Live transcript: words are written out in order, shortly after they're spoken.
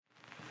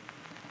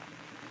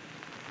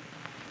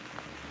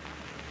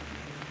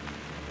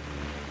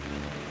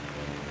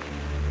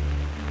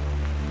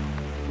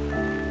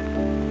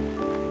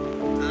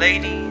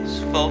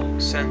Ladies,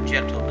 folks, and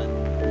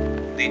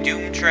gentlemen, the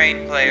Doom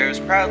Train players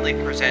proudly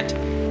present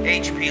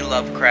H.P.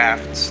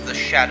 Lovecraft's The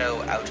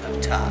Shadow Out of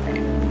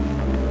Time.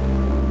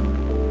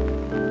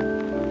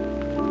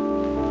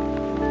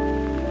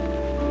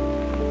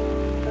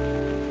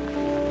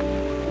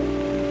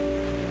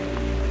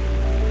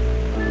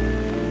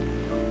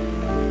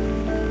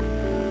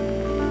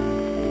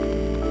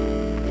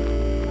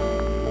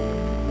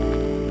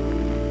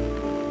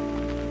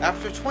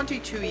 After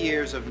 22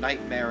 years of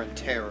nightmare and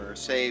terror,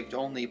 saved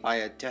only by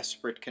a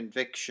desperate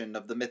conviction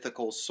of the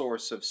mythical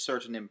source of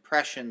certain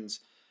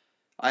impressions,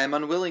 I am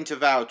unwilling to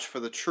vouch for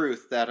the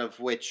truth that of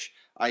which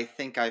I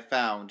think I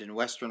found in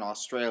Western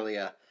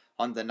Australia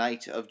on the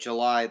night of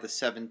July the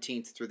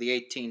 17th through the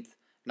 18th,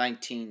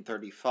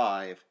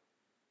 1935.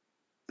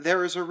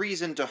 There is a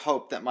reason to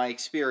hope that my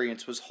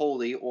experience was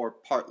wholly or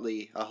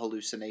partly a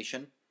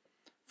hallucination,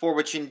 for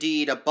which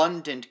indeed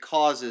abundant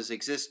causes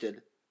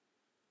existed,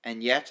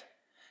 and yet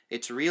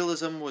its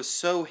realism was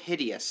so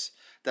hideous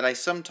that I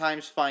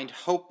sometimes find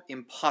hope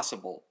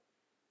impossible.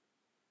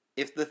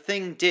 If the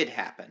thing did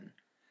happen,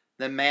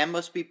 then man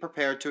must be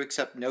prepared to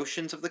accept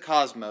notions of the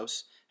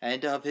cosmos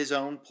and of his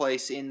own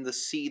place in the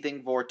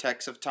seething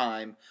vortex of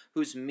time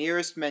whose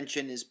merest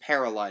mention is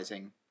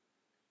paralyzing.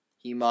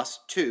 He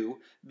must, too,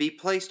 be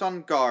placed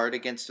on guard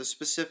against a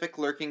specific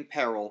lurking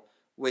peril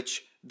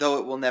which, though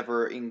it will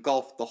never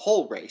engulf the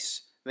whole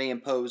race, may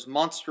impose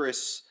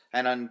monstrous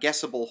and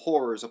unguessable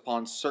horrors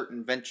upon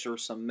certain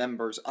venturesome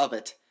members of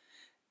it.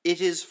 It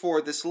is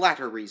for this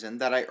latter reason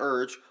that I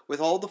urge,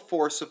 with all the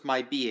force of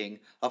my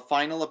being, a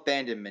final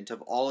abandonment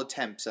of all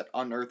attempts at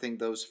unearthing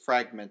those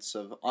fragments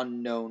of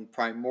unknown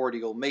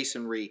primordial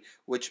masonry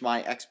which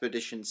my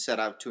expedition set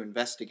out to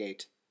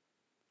investigate.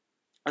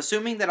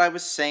 Assuming that I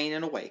was sane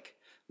and awake,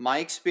 my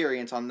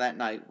experience on that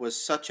night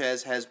was such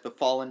as has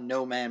befallen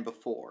no man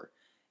before.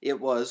 It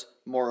was,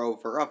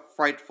 moreover, a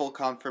frightful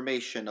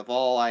confirmation of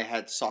all I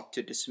had sought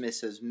to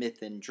dismiss as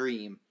myth and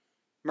dream.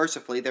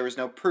 Mercifully, there was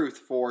no proof,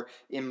 for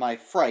in my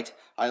fright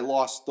I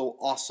lost the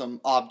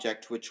awesome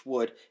object which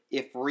would,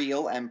 if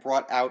real and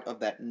brought out of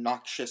that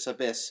noxious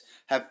abyss,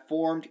 have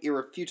formed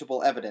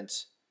irrefutable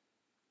evidence.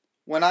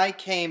 When I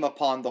came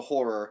upon the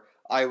horror,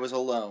 I was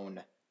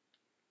alone,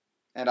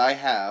 and I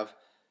have,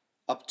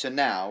 up to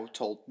now,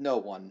 told no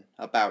one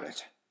about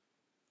it.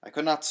 I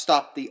could not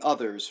stop the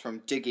others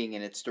from digging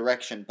in its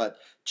direction, but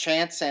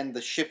chance and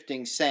the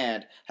shifting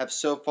sand have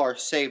so far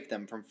saved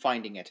them from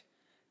finding it.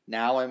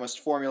 Now I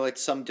must formulate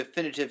some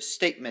definitive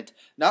statement,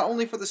 not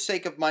only for the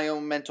sake of my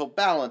own mental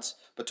balance,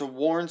 but to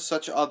warn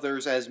such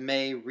others as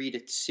may read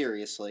it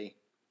seriously.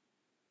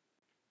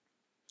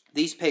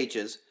 These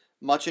pages,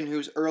 much in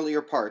whose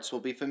earlier parts will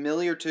be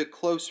familiar to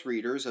close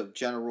readers of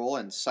general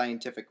and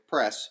scientific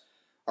press,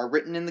 are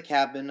written in the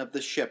cabin of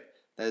the ship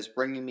that is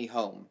bringing me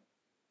home.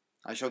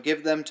 I shall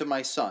give them to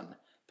my son,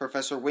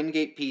 Professor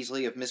Wingate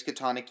Peaslee of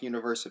Miskatonic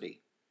University,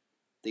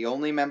 the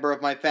only member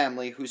of my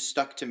family who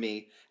stuck to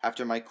me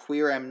after my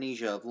queer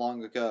amnesia of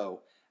long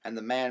ago, and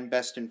the man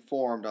best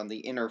informed on the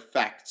inner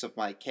facts of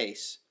my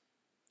case.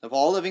 Of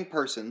all living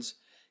persons,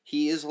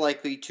 he is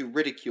likely to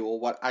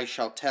ridicule what I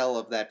shall tell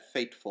of that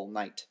fateful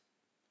night.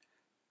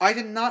 I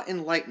did not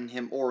enlighten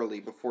him orally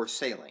before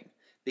sailing,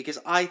 because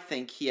I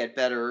think he had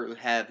better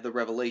have the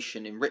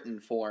revelation in written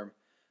form.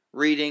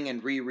 Reading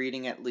and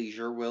rereading at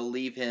leisure will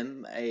leave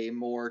him a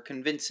more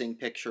convincing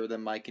picture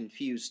than my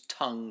confused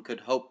tongue could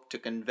hope to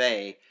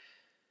convey.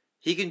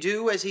 He can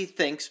do as he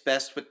thinks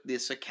best with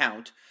this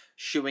account,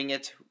 shewing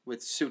it,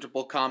 with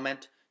suitable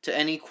comment, to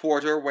any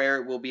quarter where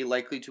it will be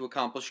likely to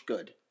accomplish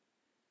good.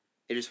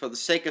 It is for the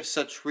sake of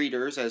such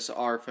readers as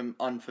are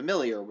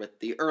unfamiliar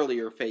with the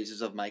earlier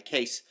phases of my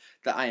case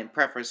that I am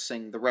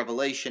prefacing the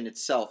revelation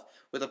itself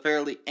with a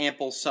fairly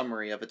ample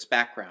summary of its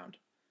background.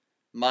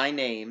 My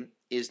name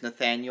is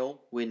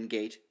Nathaniel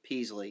Wingate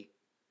Peaslee,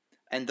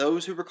 and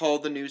those who recall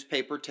the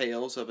newspaper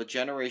tales of a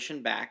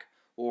generation back,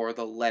 or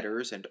the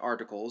letters and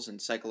articles in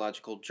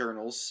psychological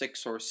journals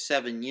 6 or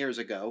 7 years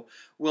ago,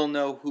 will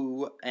know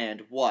who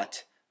and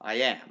what I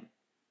am.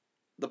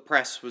 The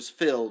press was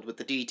filled with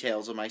the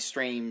details of my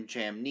strange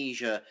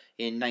amnesia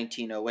in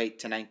 1908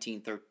 to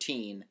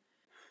 1913,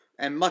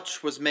 and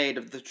much was made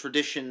of the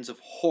traditions of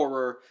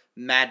horror,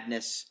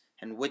 madness,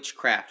 and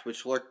witchcraft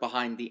which lurk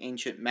behind the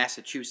ancient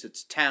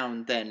Massachusetts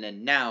town then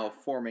and now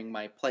forming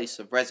my place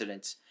of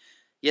residence.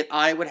 Yet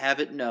I would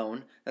have it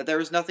known that there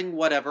is nothing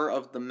whatever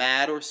of the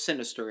mad or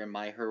sinister in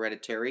my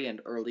hereditary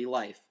and early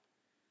life.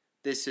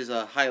 This is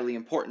a highly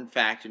important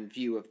fact in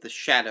view of the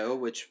shadow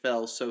which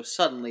fell so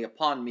suddenly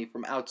upon me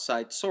from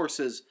outside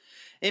sources.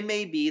 It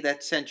may be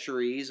that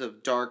centuries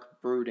of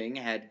dark brooding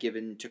had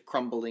given to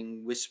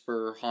crumbling,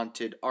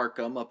 whisper-haunted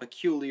Arkham a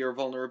peculiar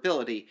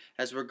vulnerability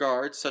as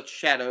regards such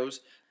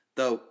shadows,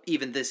 though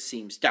even this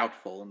seems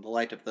doubtful in the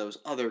light of those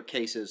other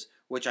cases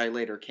which I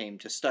later came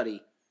to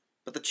study.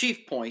 But the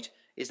chief point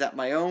is that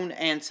my own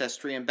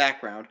ancestry and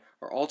background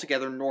are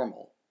altogether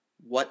normal.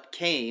 What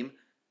came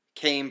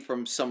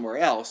from somewhere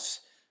else,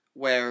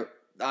 where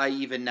I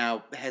even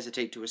now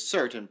hesitate to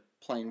assert in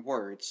plain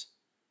words.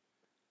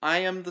 I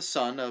am the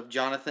son of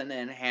Jonathan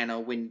and Hannah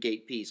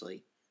Wingate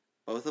Peasley,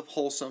 both of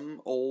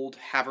wholesome old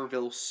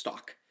Haverhill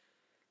stock.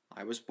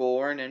 I was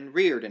born and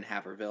reared in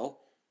Haverhill,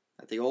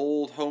 at the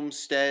old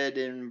homestead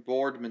in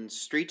Boardman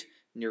Street,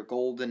 near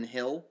Golden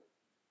Hill,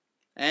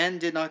 and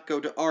did not go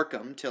to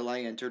Arkham till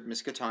I entered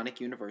Miskatonic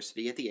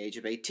University at the age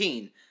of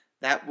 18.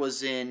 That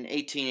was in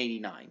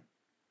 1889.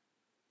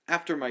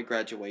 After my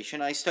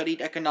graduation, I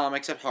studied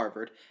economics at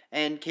Harvard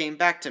and came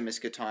back to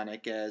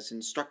Miskatonic as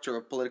instructor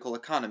of political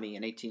economy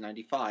in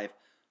 1895.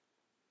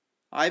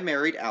 I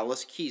married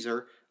Alice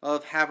Keyser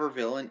of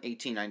Haverhill in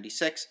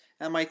 1896,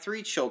 and my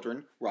three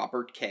children,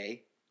 Robert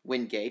K.,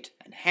 Wingate,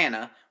 and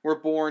Hannah, were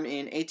born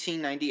in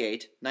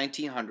 1898,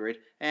 1900,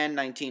 and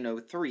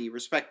 1903,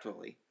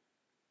 respectively.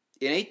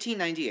 In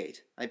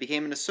 1898, I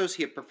became an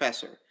associate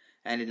professor,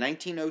 and in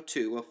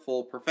 1902, a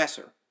full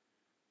professor.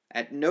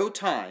 At no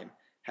time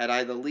had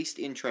I the least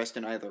interest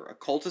in either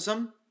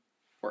occultism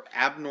or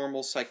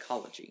abnormal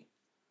psychology.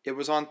 It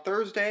was on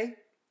Thursday,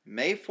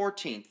 May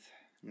 14th,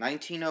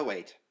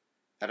 1908,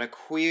 that a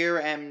queer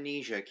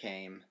amnesia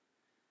came.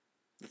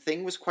 The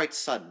thing was quite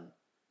sudden,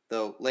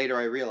 though later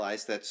I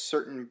realized that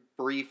certain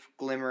brief,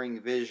 glimmering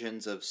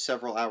visions of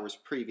several hours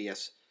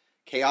previous,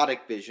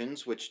 chaotic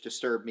visions which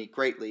disturbed me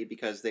greatly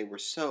because they were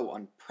so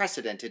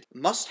unprecedented,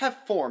 must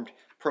have formed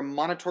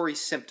premonitory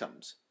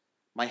symptoms.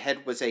 My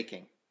head was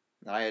aching,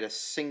 and I had a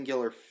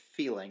singular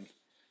feeling,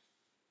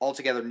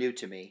 altogether new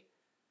to me,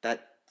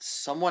 that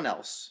someone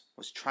else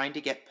was trying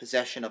to get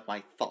possession of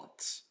my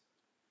thoughts.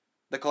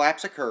 The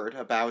collapse occurred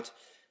about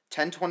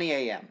 10:20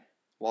 a.m.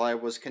 while I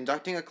was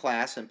conducting a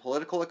class in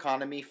Political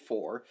Economy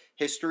 4,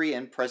 History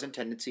and Present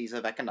Tendencies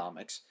of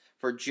Economics,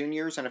 for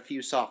juniors and a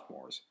few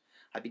sophomores.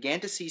 I began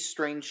to see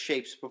strange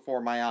shapes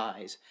before my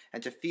eyes,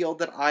 and to feel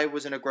that I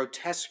was in a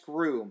grotesque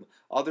room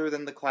other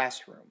than the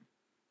classroom.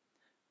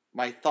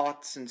 My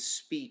thoughts and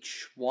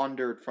speech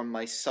wandered from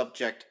my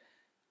subject,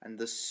 and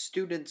the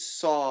students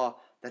saw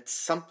that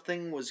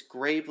something was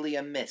gravely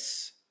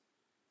amiss.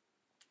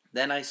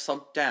 Then I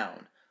sunk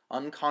down,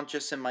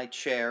 unconscious in my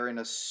chair, in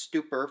a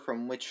stupor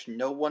from which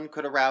no one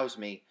could arouse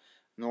me,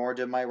 nor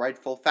did my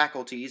rightful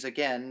faculties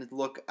again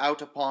look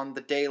out upon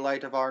the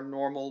daylight of our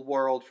normal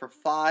world for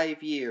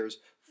 5 years,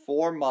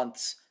 4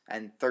 months,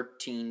 and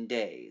 13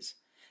 days.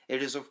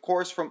 It is of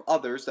course from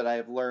others that I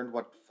have learned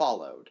what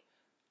followed.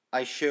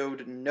 I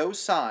showed no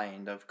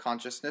sign of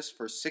consciousness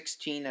for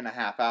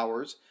 16.5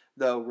 hours,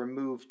 though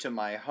removed to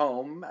my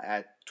home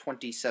at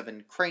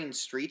 27 Crane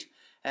Street,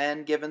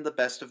 and given the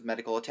best of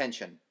medical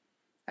attention.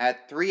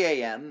 At 3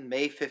 a.m.,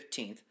 May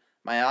 15th,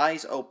 my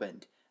eyes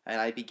opened,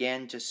 and I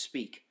began to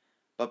speak,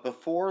 but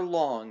before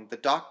long the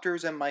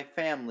doctors and my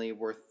family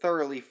were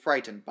thoroughly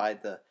frightened by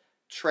the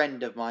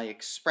trend of my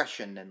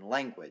expression and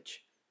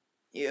language.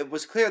 It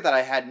was clear that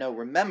I had no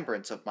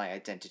remembrance of my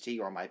identity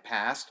or my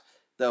past,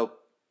 though,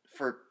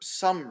 for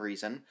some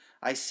reason,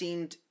 I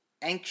seemed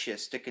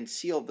anxious to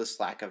conceal this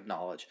lack of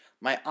knowledge.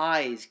 My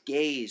eyes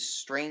gazed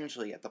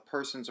strangely at the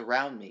persons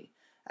around me,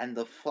 and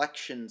the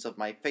flexions of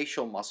my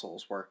facial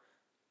muscles were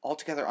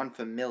altogether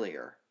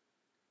unfamiliar.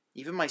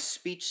 Even my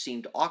speech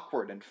seemed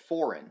awkward and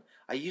foreign.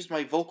 I used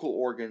my vocal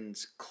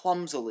organs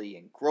clumsily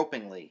and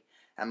gropingly,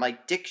 and my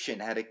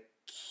diction had a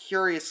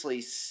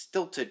curiously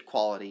stilted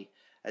quality,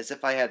 as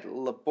if I had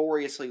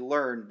laboriously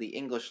learned the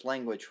English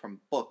language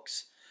from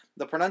books.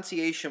 The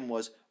pronunciation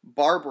was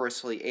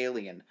barbarously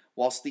alien,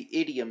 whilst the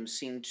idiom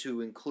seemed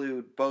to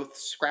include both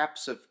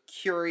scraps of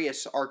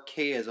curious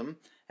archaism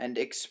and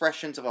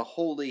expressions of a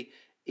wholly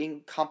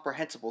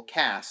incomprehensible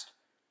cast.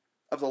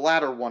 Of the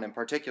latter one in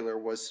particular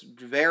was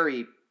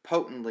very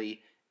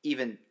potently,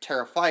 even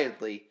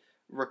terrifiedly,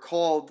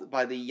 recalled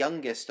by the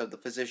youngest of the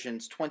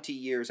physicians 20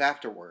 years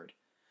afterward.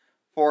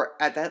 For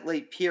at that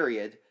late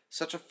period,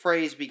 such a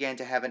phrase began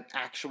to have an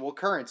actual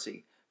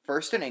currency,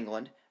 first in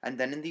England and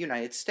then in the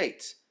United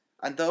States,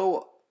 and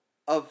though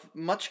of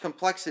much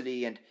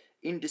complexity and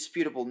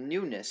indisputable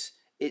newness,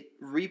 it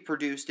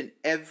reproduced in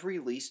every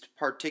least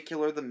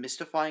particular the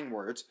mystifying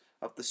words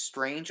of the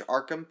strange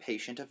Arkham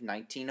patient of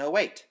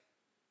 1908.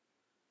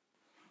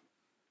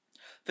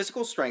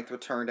 Physical strength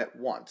returned at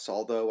once,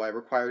 although I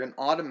required an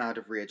odd amount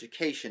of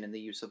re-education in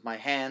the use of my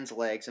hands,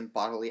 legs, and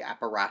bodily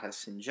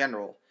apparatus in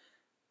general.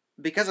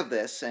 Because of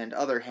this, and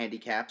other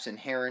handicaps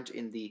inherent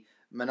in the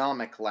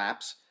mnemonic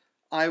lapse,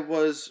 I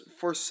was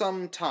for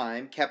some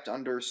time kept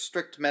under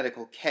strict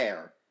medical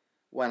care.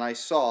 When I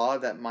saw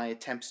that my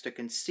attempts to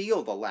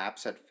conceal the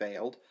lapse had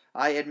failed,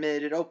 I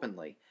admitted it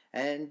openly,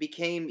 and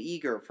became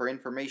eager for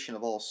information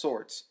of all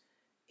sorts.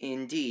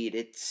 Indeed,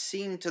 it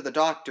seemed to the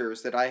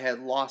doctors that I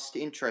had lost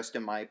interest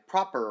in my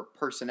proper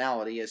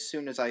personality as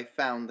soon as I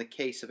found the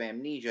case of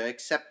amnesia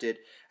accepted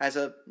as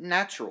a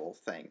natural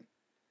thing.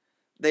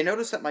 They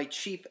noticed that my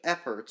chief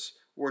efforts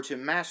were to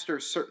master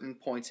certain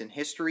points in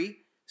history,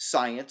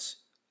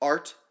 science,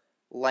 art,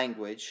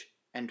 language,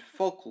 and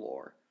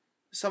folklore,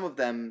 some of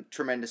them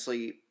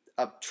tremendously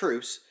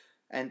abstruse,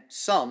 and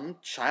some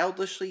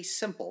childishly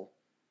simple,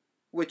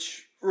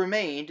 which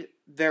remained,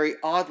 very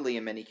oddly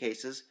in many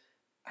cases,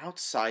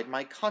 outside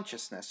my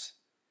consciousness.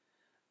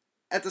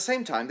 At the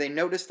same time, they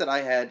noticed that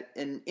I had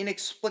an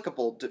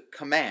inexplicable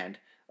command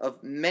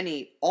of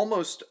many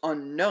almost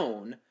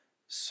unknown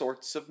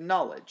sorts of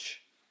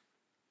knowledge.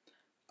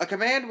 A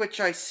command which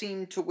I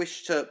seemed to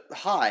wish to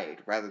hide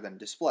rather than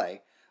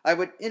display. I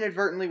would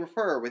inadvertently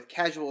refer with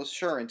casual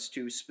assurance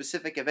to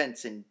specific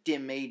events in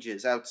dim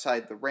ages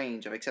outside the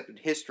range of accepted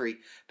history,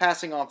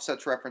 passing off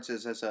such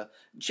references as a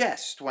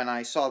jest when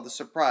I saw the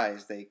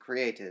surprise they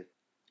created.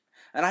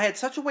 And I had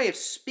such a way of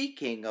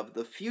speaking of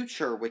the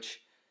future which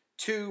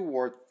 2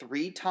 or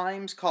 3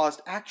 times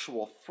caused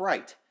actual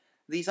fright.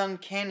 These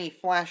uncanny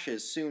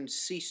flashes soon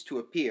ceased to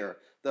appear,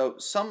 though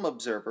some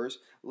observers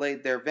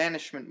laid their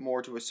vanishment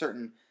more to a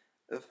certain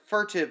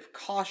furtive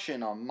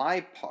caution on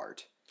my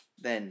part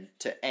than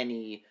to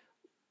any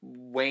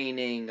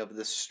waning of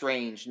the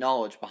strange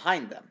knowledge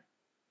behind them.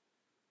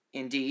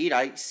 Indeed,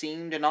 I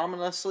seemed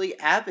anomalously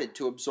avid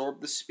to absorb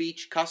the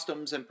speech,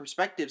 customs, and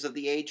perspectives of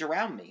the age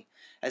around me,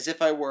 as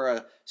if I were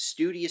a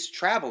studious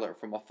traveler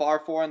from a far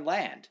foreign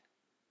land.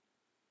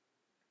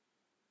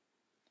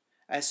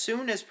 As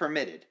soon as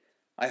permitted,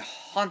 I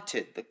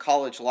haunted the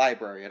college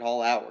library at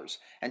all hours,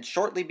 and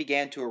shortly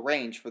began to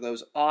arrange for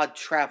those odd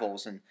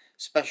travels and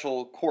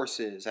special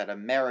courses at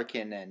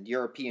American and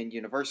European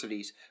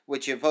universities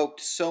which evoked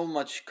so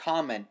much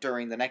comment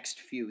during the next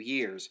few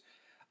years.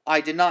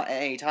 I did not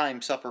at any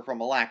time suffer from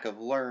a lack of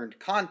learned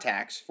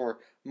contacts. For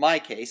my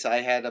case, I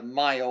had a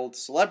mild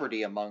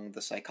celebrity among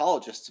the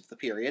psychologists of the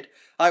period.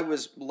 I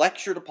was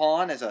lectured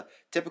upon as a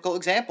typical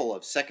example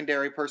of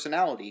secondary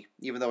personality,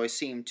 even though I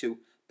seemed to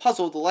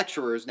puzzle the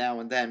lecturers now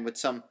and then with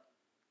some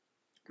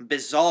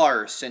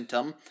bizarre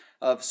symptom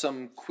of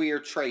some queer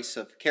trace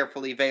of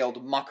carefully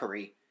veiled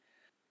mockery.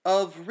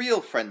 Of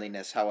real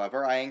friendliness,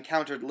 however, I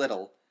encountered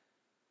little.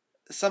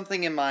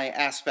 Something in my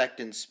aspect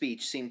and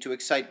speech seemed to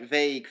excite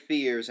vague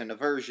fears and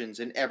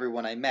aversions in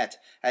everyone I met,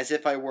 as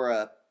if I were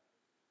a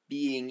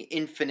being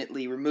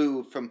infinitely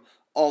removed from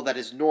all that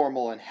is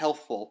normal and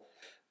healthful.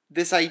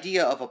 This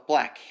idea of a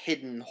black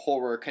hidden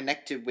horror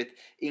connected with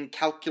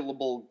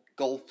incalculable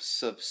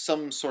gulfs of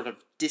some sort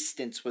of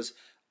distance was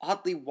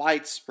oddly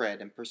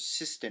widespread and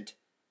persistent.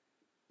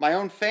 My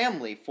own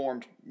family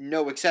formed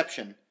no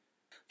exception.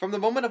 From the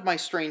moment of my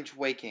strange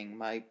waking,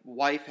 my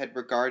wife had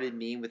regarded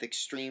me with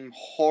extreme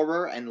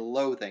horror and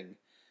loathing,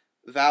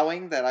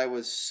 vowing that I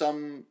was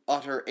some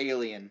utter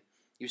alien,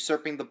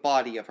 usurping the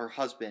body of her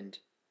husband.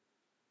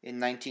 In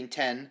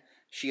 1910,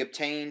 she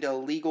obtained a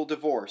legal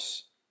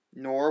divorce,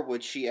 nor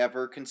would she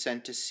ever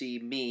consent to see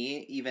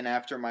me even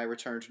after my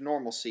return to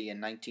normalcy in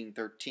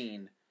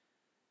 1913.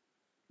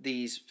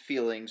 These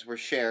feelings were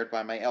shared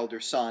by my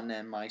elder son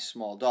and my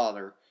small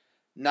daughter,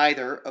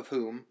 neither of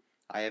whom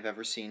I have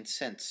ever seen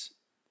since.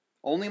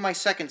 Only my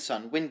second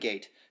son,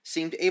 Wingate,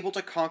 seemed able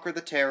to conquer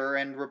the terror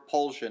and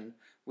repulsion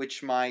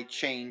which my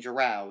change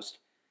aroused.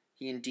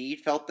 He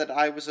indeed felt that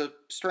I was a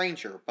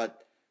stranger, but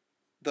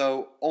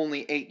though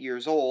only 8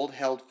 years old,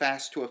 held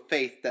fast to a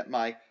faith that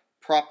my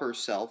proper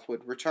self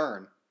would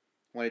return.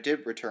 When it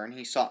did return,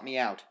 he sought me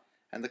out,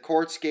 and the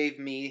courts gave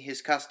me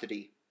his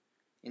custody.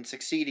 In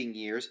succeeding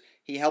years,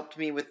 he helped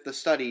me with the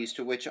studies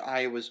to which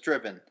I was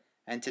driven,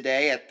 and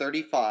today, at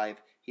 35,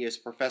 he is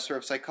professor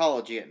of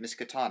psychology at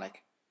Miskatonic.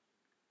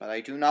 But I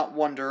do not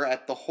wonder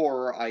at the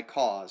horror I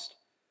caused,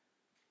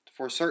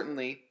 for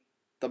certainly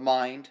the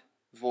mind,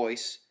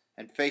 voice,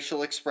 and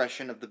facial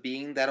expression of the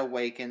being that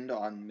awakened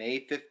on May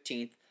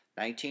 15th,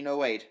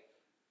 1908,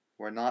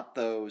 were not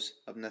those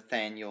of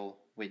Nathaniel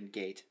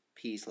Wingate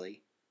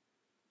Peaslee.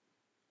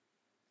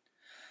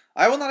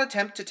 I will not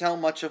attempt to tell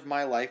much of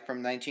my life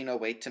from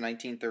 1908 to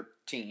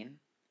 1913,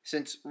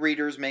 since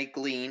readers may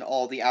glean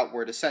all the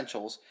outward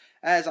essentials,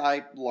 as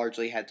I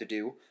largely had to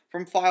do,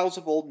 from files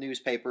of old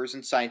newspapers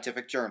and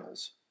scientific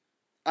journals.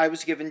 I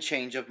was given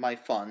change of my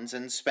funds,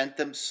 and spent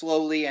them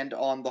slowly and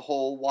on the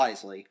whole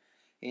wisely,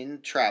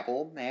 in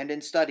travel and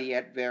in study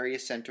at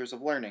various centers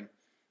of learning.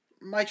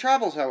 My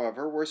travels,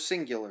 however, were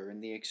singular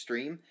in the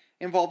extreme,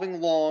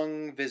 involving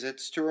long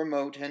visits to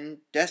remote and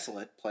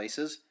desolate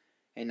places.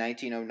 In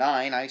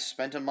 1909, I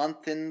spent a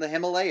month in the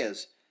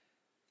Himalayas,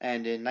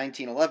 and in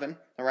 1911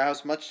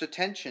 aroused much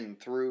attention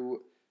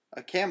through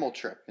a camel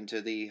trip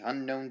into the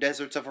unknown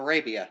deserts of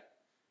Arabia.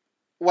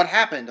 What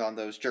happened on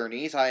those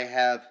journeys I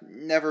have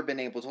never been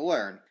able to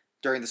learn.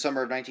 During the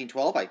summer of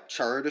 1912, I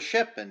chartered a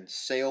ship and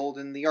sailed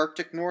in the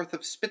Arctic north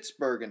of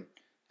Spitzbergen,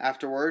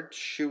 afterward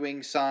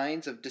shewing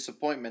signs of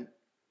disappointment.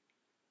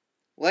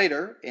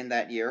 Later, in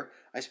that year,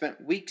 I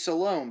spent weeks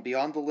alone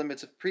beyond the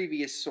limits of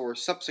previous or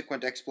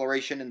subsequent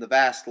exploration in the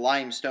vast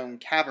limestone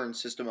cavern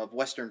system of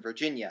western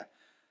Virginia,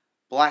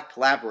 black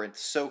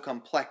labyrinths so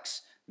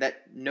complex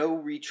that no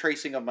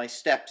retracing of my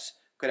steps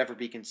could ever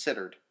be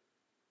considered.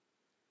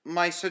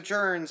 My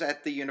sojourns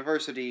at the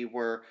university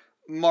were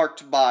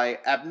marked by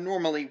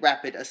abnormally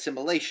rapid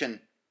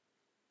assimilation,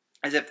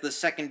 as if the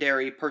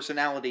secondary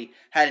personality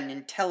had an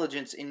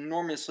intelligence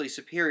enormously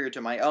superior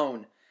to my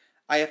own.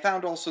 I have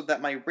found also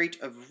that my rate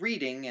of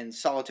reading and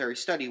solitary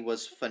study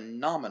was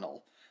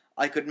phenomenal.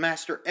 I could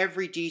master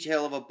every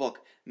detail of a book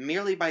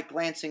merely by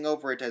glancing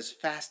over it as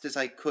fast as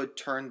I could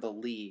turn the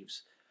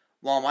leaves.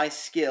 while my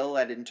skill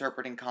at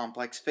interpreting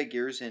complex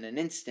figures in an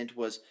instant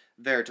was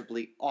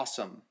veritably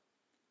awesome.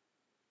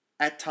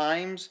 At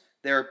times,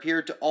 there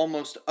appeared to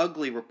almost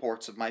ugly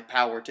reports of my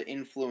power to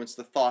influence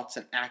the thoughts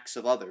and acts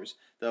of others,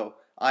 though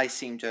I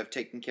seem to have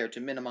taken care to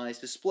minimize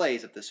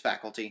displays of this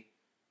faculty.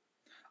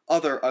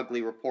 Other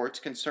ugly reports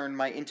concerned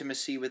my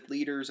intimacy with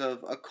leaders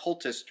of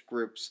occultist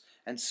groups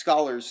and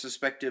scholars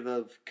suspected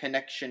of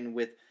connection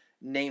with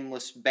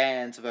nameless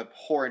bands of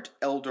abhorrent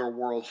elder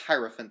world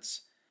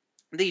hierophants.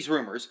 These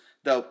rumors,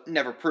 though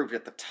never proved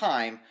at the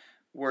time,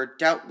 were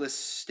doubtless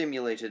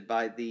stimulated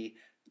by the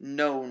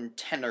known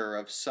tenor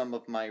of some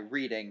of my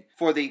reading,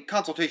 for the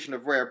consultation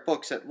of rare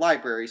books at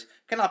libraries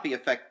cannot be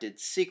effected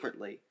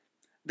secretly.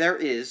 There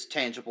is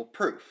tangible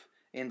proof,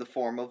 in the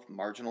form of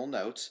marginal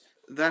notes,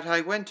 that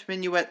I went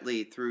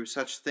minuetly through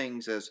such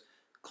things as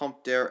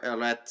Comte der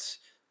Erlets,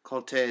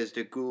 Cortés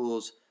de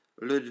Gaules,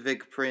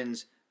 Ludwig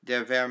Prinz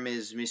der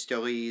Vermis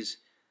Mysteries,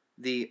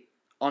 the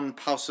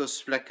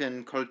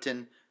Unpausungsflecken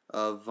Kulten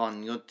of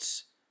von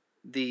Jutz,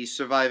 the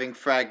surviving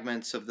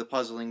fragments of the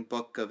puzzling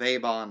book of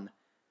Abon,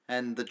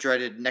 and the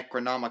dreaded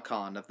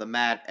Necronomicon of the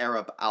mad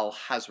Arab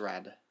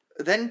Al-Hazrad.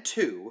 Then,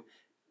 too,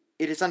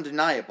 it is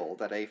undeniable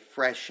that a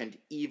fresh and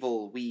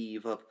evil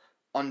weave of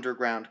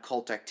underground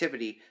cult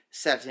activity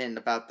set in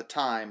about the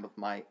time of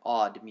my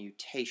odd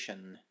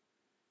mutation.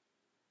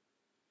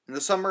 In the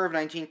summer of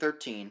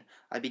 1913,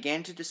 I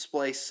began to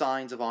display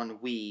signs of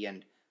ennui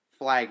and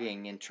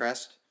flagging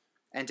interest,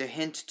 and to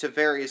hint to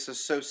various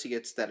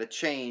associates that a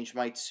change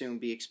might soon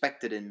be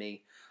expected in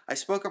me. I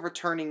spoke of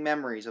returning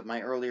memories of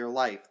my earlier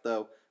life,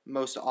 though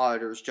most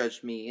auditors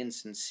judged me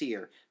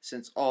insincere,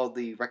 since all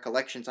the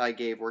recollections I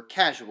gave were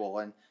casual,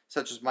 and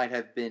such as might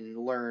have been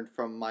learned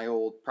from my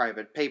old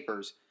private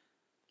papers.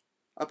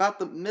 About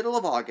the middle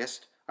of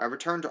August, I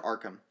returned to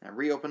Arkham, and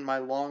reopened my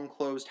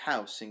long-closed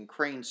house in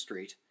Crane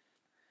Street.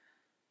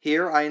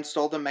 Here I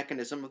installed a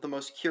mechanism of the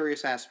most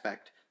curious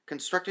aspect,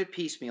 constructed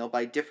piecemeal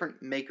by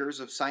different makers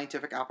of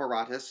scientific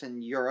apparatus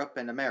in Europe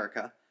and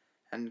America,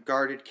 and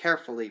guarded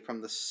carefully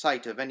from the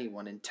sight of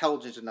anyone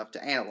intelligent enough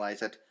to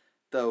analyze it,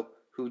 though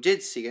who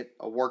did see it,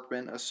 a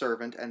workman, a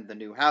servant, and the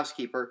new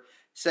housekeeper,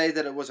 say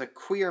that it was a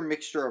queer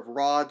mixture of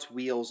rods,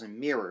 wheels, and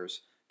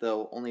mirrors,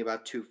 though only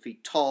about 2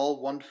 feet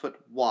tall, 1 foot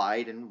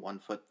wide, and 1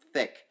 foot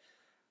thick.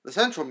 The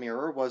central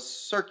mirror was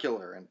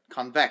circular and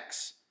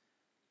convex.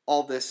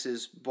 All this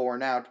is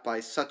borne out by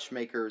such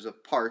makers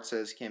of parts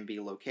as can be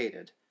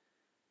located.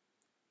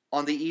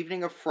 On the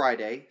evening of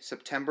Friday,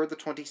 September the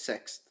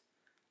 26th,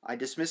 I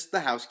dismissed the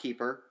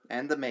housekeeper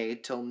and the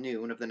maid till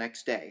noon of the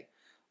next day.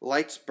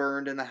 Lights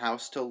burned in the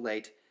house till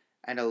late,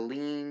 and a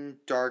lean,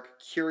 dark,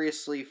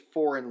 curiously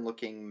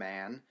foreign-looking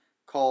man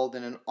called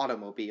in an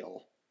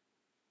automobile.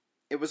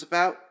 It was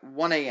about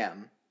 1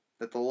 a.m.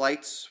 that the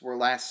lights were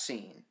last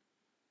seen.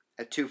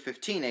 At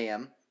 2:15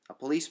 a.m., a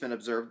policeman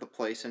observed the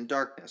place in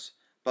darkness,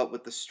 but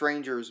with the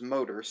stranger's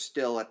motor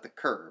still at the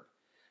curb.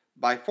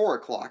 By 4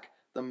 o'clock,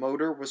 the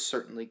motor was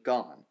certainly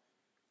gone.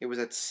 It was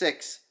at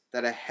 6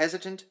 that a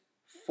hesitant,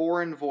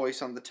 foreign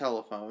voice on the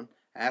telephone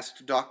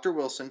asked Dr.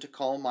 Wilson to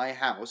call my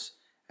house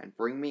and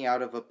bring me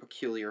out of a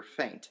peculiar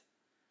faint.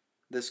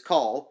 This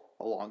call,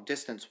 a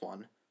long-distance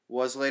one,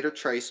 was later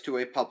traced to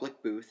a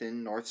public booth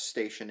in North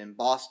Station in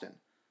Boston,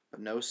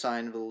 but no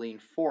sign of the lean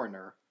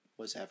foreigner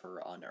was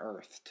ever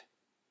unearthed.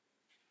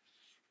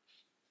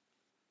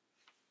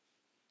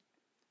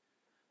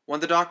 When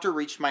the doctor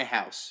reached my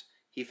house,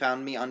 he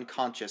found me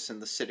unconscious in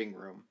the sitting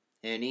room,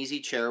 in an easy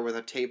chair with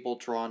a table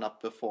drawn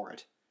up before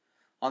it.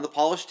 On the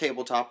polished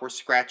tabletop were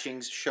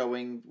scratchings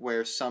showing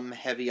where some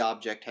heavy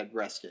object had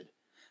rested.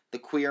 The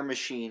queer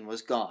machine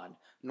was gone,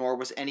 nor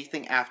was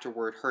anything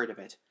afterward heard of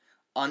it.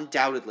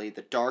 Undoubtedly,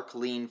 the dark,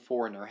 lean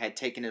foreigner had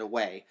taken it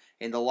away.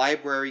 In the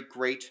library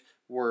grate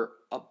were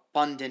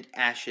abundant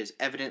ashes,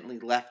 evidently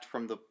left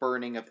from the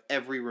burning of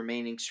every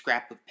remaining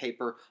scrap of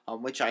paper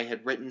on which I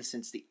had written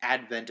since the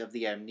advent of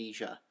the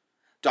amnesia.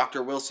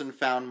 Dr. Wilson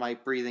found my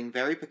breathing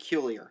very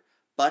peculiar,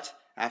 but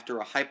after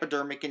a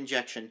hypodermic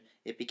injection,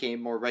 it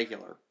became more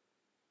regular.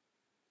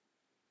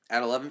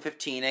 At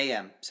 11:15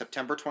 a.m.,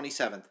 September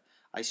 27th,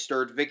 I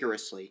stirred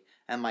vigorously,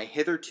 and my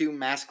hitherto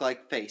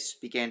mask-like face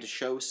began to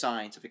show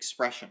signs of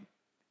expression.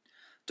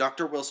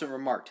 Dr. Wilson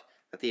remarked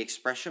that the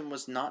expression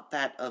was not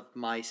that of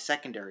my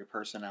secondary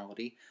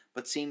personality,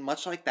 but seemed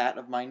much like that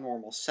of my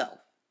normal self.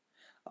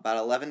 About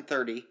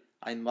 11:30,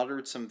 I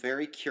muttered some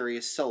very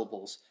curious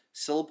syllables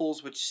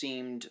which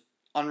seemed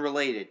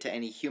unrelated to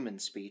any human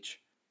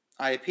speech.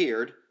 I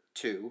appeared,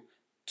 too,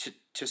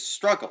 to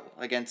struggle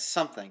against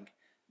something.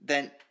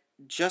 Then,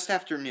 just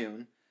after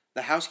noon,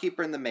 the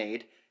housekeeper and the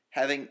maid,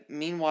 having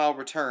meanwhile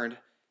returned,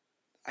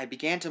 I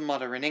began to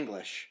mutter in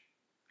English.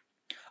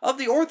 Of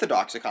the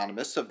orthodox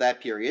economists of that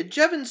period,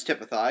 Jevons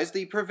typifies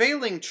the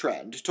prevailing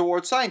trend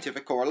toward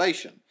scientific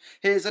correlation.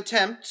 His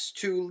attempts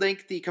to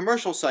link the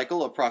commercial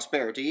cycle of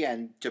prosperity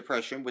and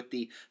depression with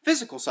the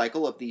physical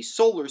cycle of the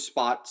solar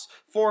spots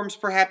forms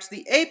perhaps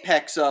the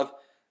apex of...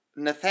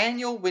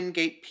 Nathaniel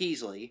Wingate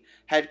Peaslee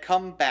had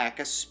come back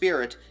a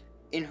spirit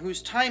in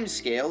whose time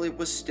scale it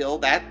was still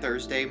that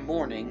Thursday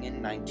morning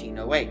in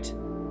 1908,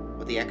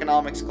 with the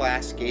economics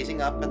class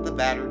gazing up at the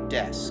battered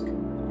desk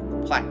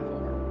on the platform.